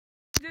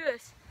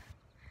this.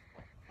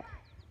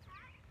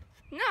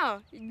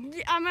 No,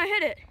 I'm gonna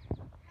hit it.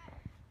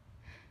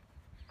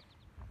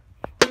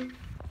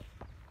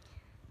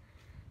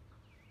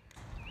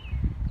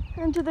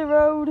 Into the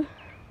road.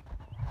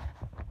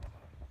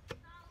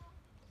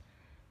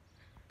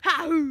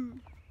 Ha-hoo!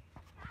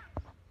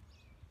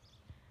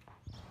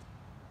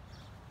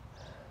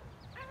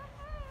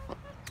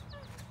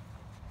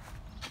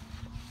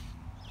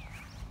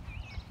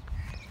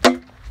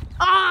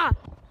 Ah!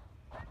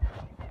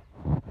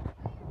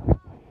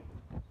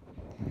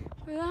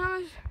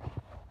 What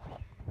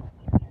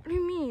do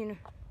you mean?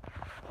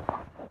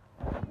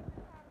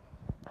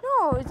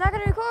 No, it's not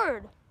gonna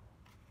record.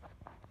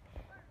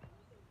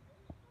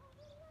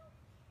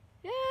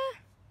 Yeah.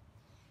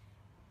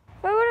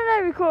 Why wouldn't I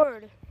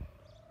record?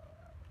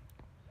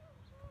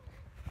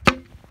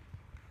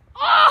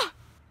 Oh!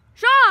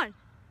 Sean!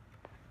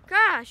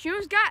 Gosh,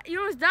 you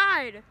almost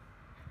died.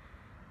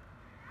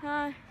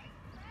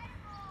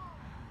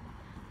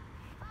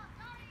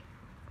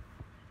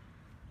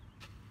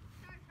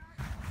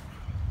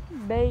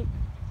 Bait.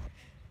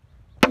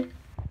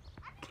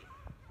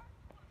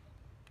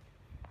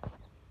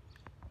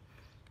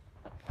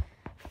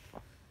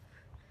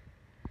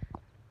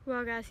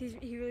 Well, guys,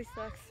 he really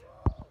sucks.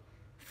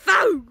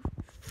 Foul!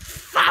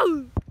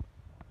 Foul!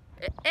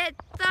 It's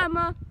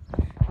summer.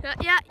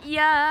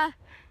 Yeah.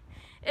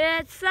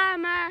 It's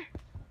summer.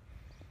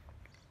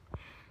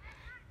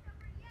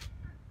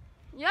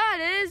 Yeah,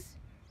 it is.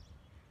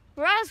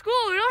 We're out of school.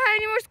 We don't have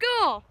any more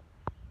school.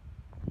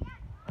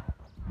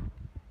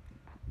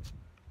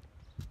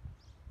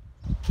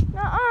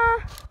 Nuh-uh.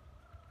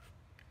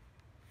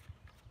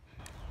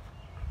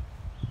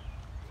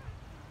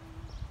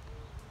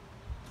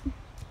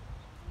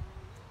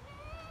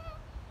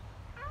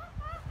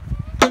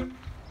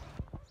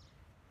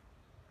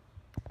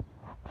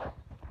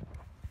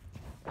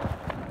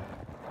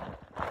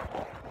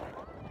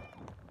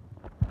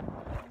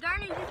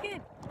 Darn it, you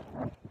kid.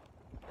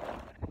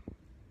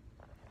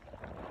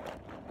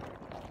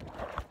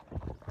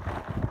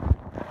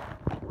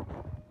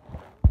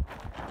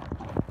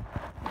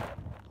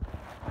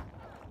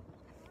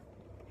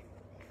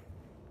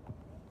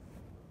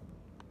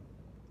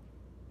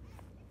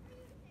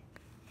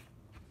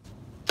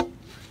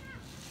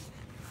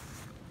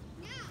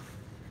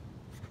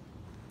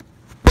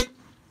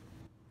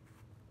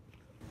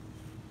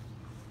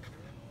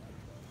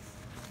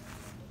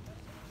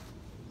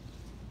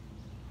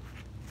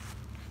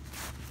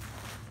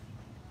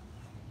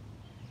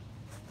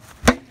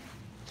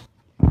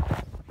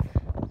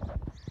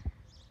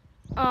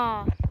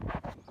 Aw.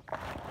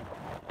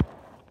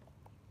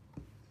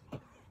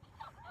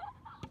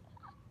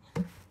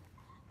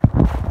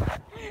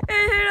 It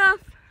hit off.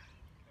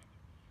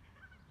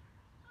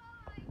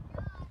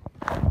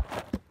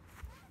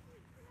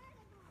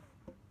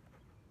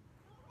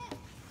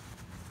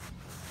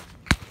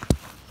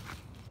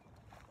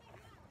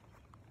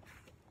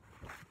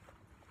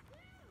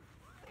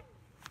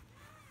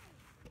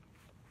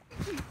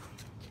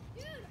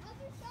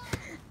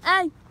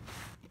 Hey.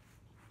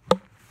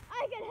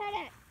 I can hit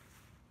it.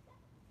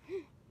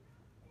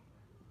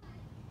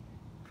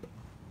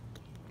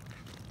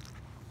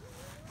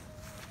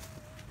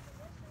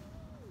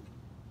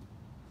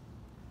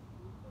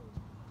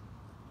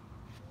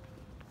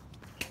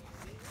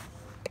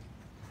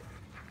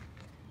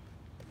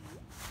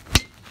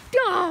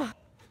 Gah!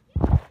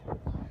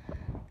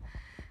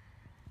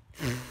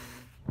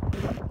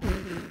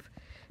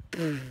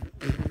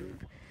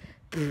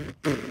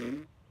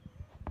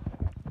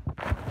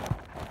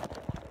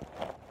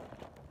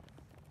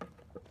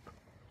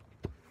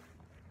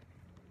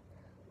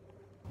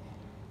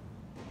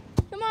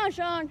 Come on,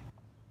 Sean.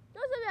 Don't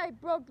tell me I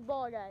broke the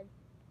ball again.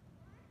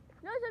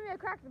 Don't tell me I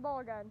cracked the ball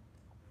again.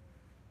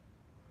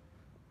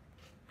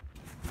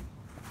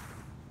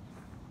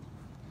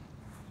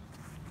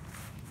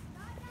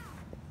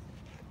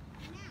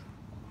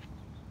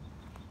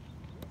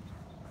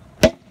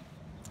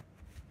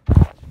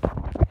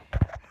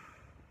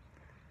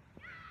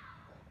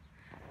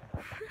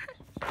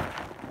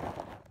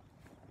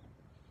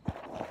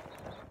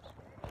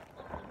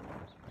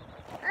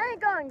 I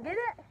ain't going to get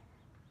it.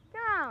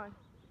 Come on.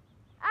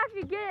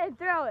 Actually get it and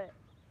throw it.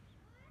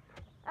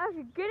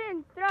 Actually get it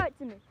and throw it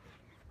to me.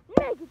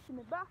 Make it to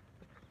me, bro.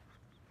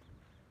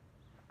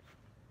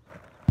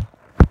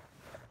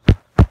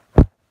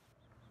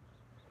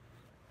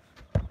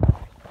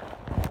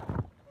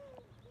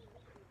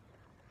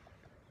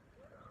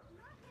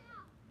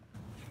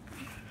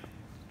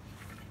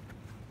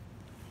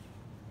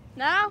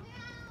 Now?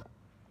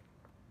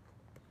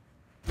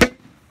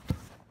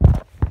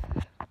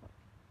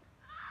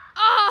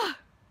 Oh!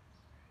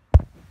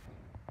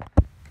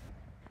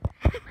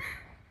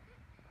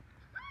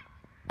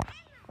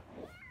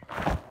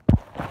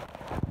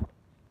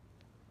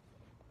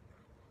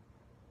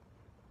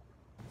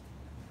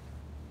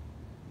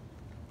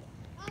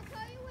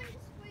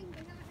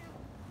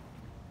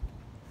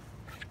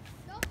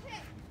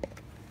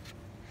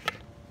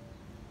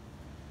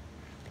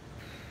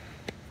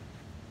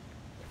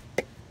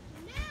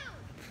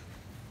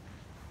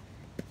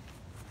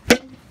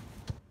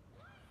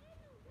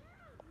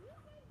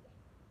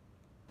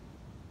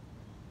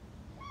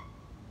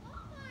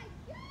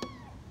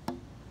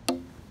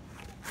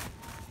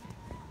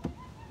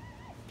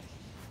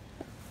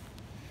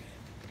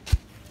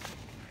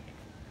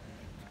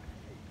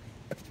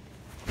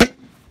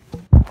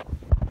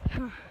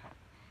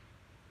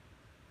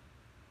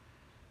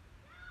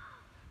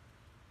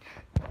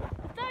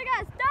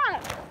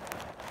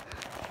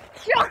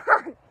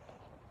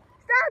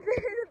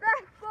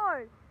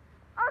 backboard.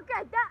 Okay,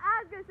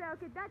 I was gonna say,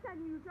 okay, that time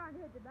you were trying to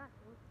hit the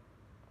backboard.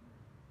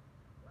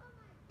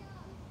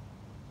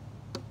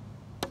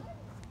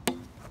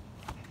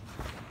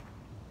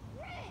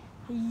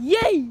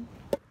 Yay!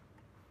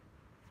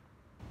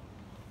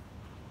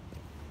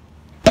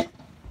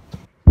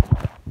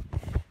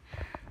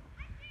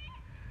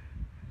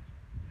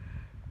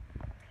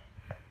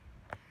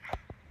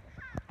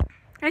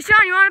 Hey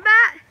Sean, you want a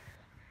bat?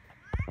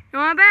 You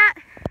want a bat?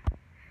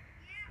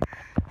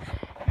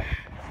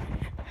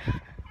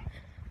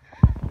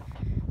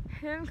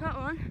 You haven't caught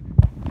one.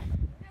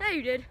 Yeah,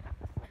 you did.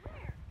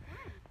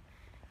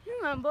 You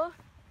remember.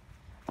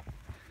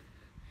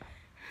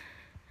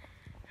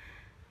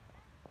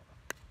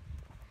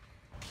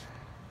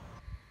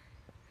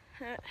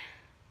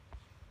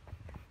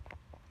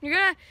 You're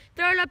gonna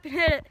throw it up and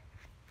hit it.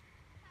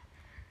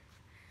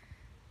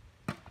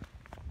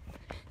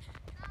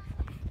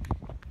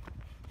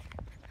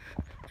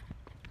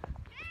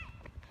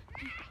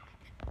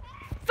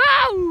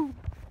 Foul!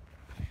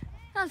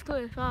 That was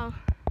clear, foul.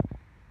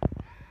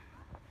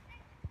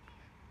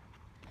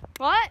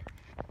 What?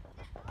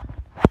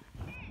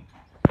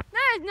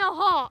 There is no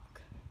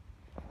hawk.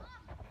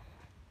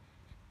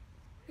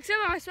 Except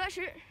for my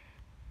sweatshirt.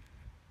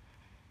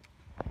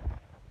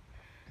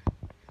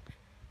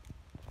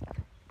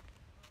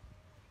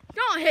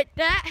 Don't hit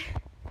that.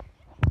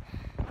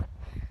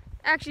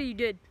 Actually, you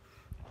did.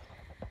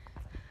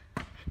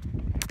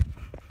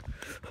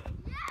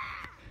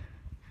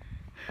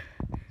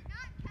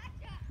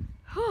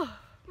 Oh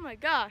my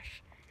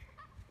gosh.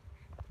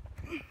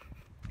 Hey,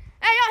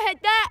 don't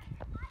hit that.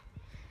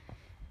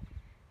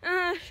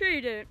 Sure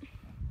you didn't.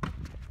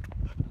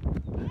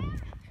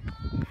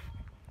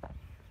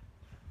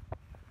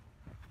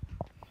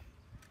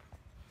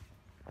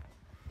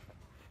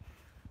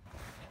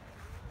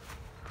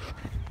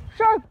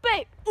 Shark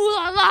bait! Ooh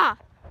la la!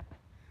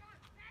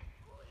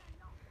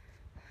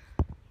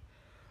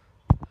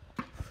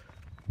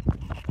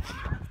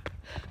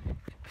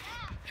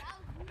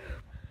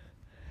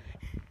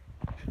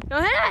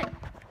 Don't hit it!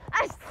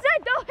 I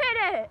said don't hit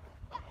it!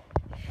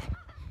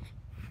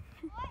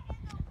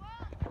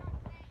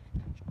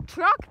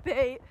 Truck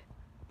bait?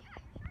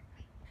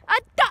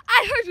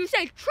 I heard you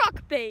say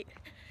truck bait.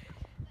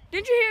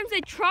 Didn't you hear him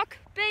say truck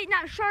bait,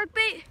 not shark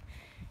bait?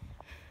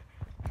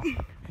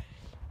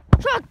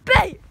 Truck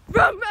bait!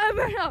 Run, run,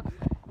 run, run.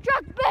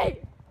 Truck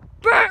bait!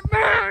 Burn,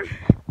 burn!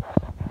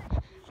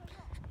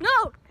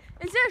 No!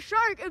 Instead of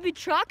shark, it would be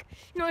truck.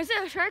 No,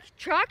 instead of shark,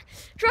 truck.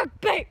 Truck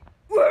bait!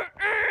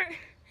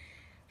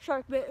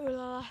 Shark bait, ooh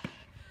la la.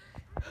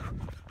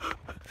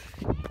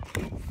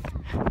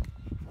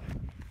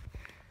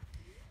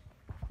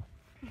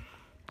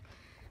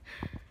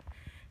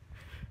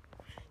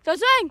 Don't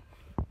swing!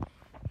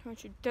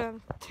 Don't you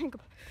damn think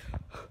about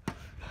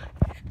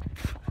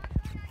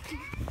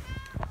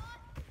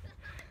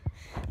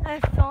I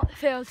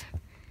failed.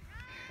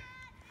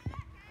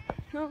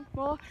 No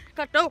more.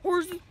 Got the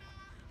horses.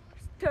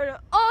 Turn it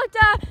all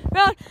down.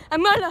 Round.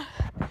 I'm gonna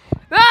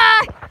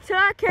ride till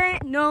I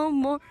can't no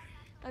more.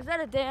 I was at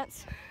a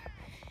dance.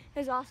 It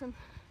was awesome.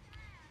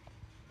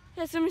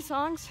 He had so many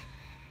songs.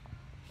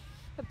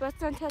 The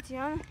best on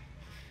Tatiana.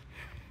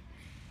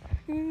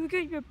 You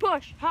get your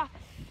push. Ha!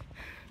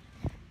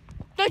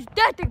 Don't you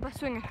dare think about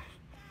swinging.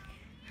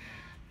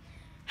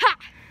 Ha!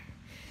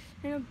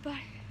 Anybody.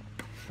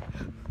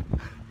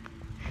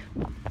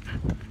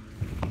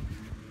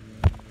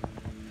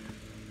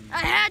 I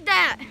had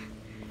that.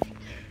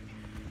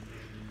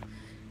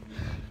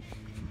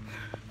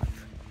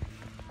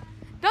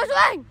 Don't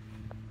swing.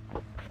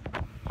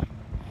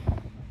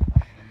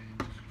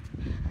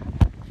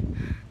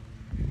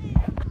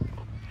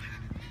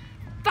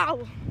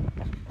 Foul.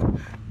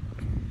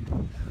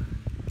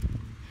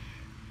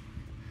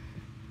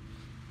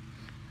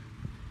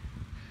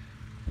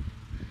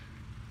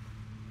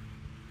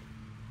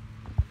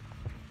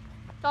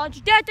 Don't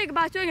you dare think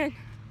about swinging.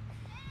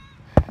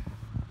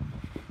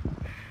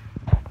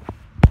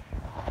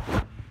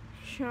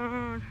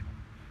 Sean.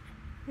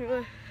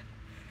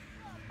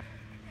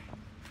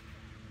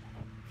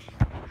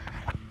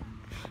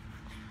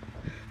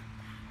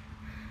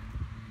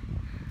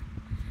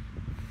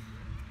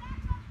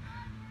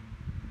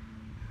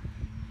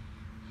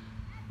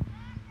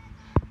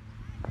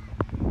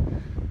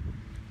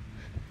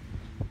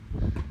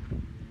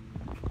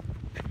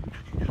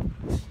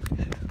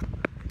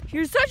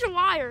 You're such a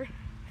liar.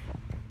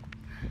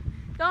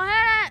 Don't hit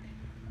it.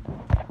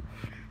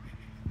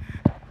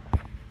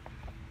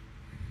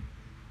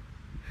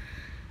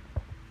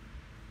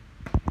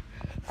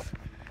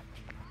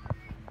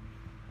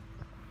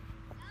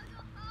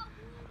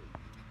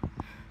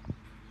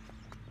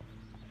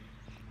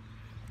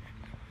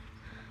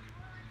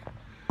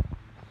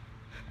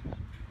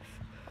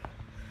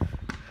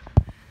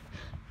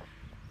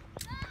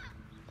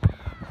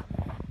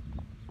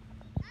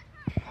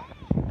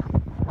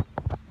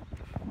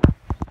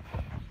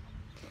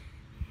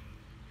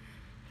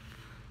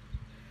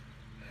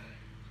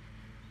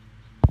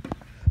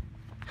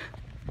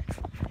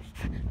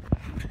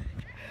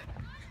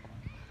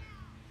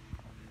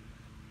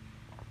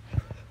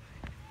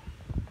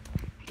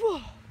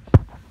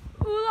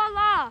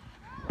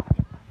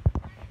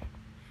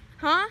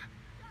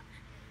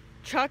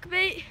 chuck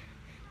bait.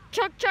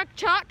 Chuck, chuck,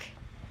 chuck.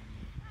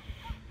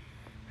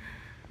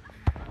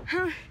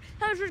 How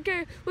much would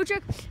get a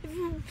woodchuck?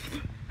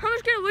 How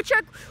much get a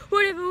woodchuck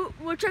would if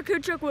a woodchuck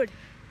could chuck wood?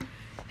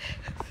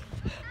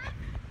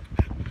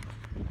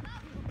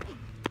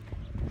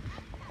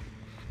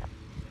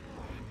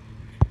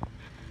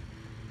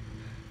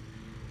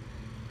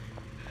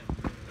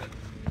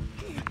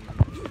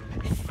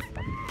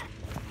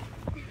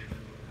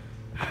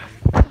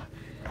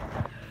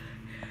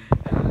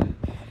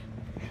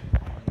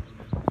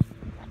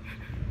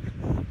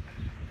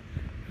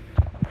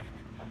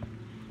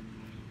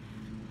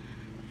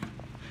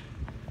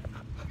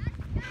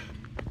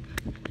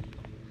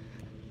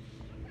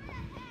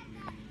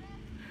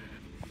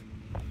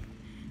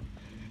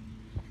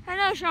 I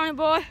know, Shawnee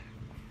boy.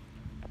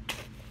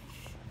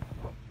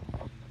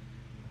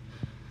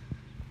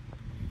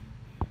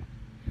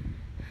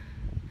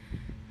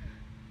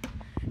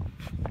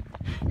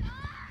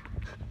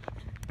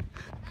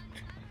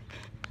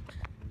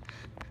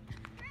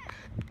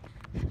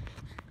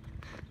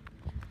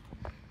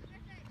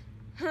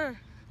 Huh.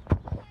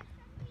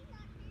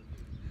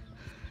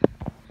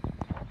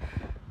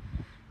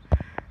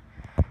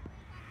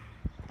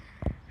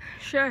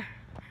 Sure.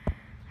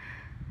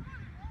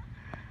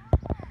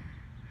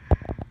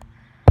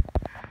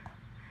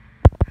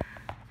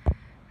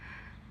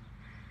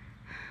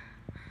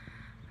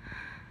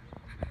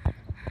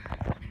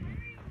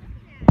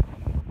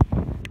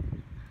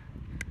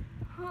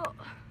 Oh,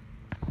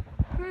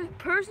 there's a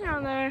person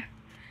on there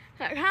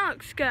that kind of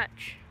looks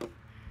sketch.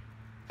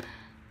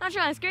 Not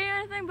trying to scare you or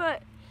anything,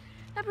 but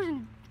that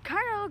person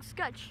kind of looks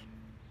sketch.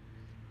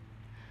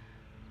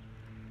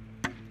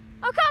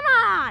 Oh, come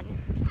on!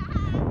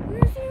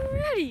 Where's he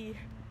ready?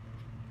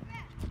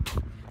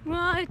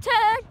 I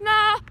take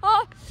my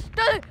horse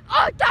to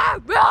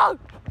the road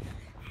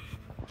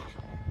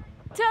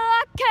till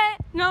I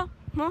can't no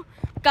more.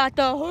 Got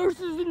the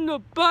horses in the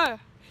back.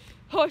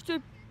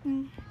 Horses.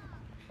 What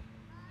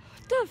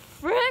the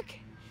frick?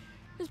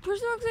 This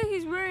person looks like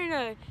he's wearing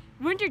a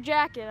winter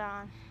jacket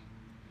on.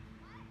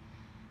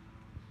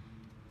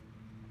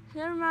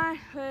 Never mind.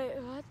 Wait,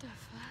 what the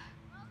fuck?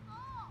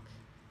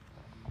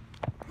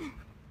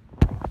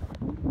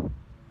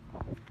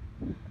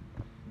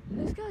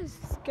 This guy's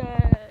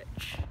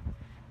sketch.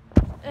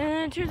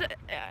 And it turns out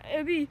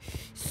it'd be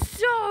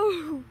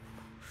so.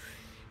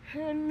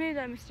 I made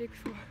that mistake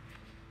before.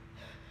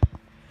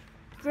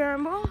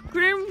 Ground ball,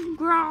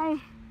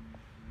 ground.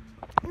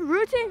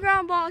 Routine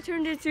ground ball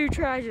turned into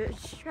tragedy.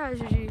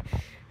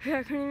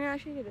 I couldn't even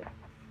actually get it.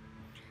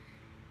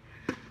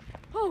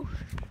 Oh,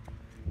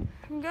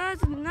 guys,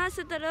 I did not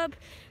set that up.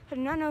 I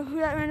do not know who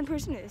that random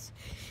person is.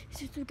 It's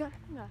just a guy.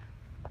 No.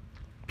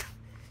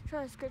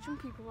 Try to sketch some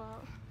people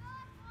out.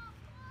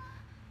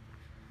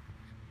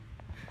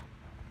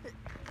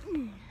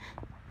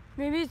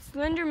 Maybe it's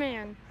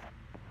Slenderman.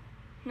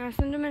 No,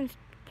 Slenderman's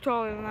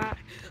taller than that.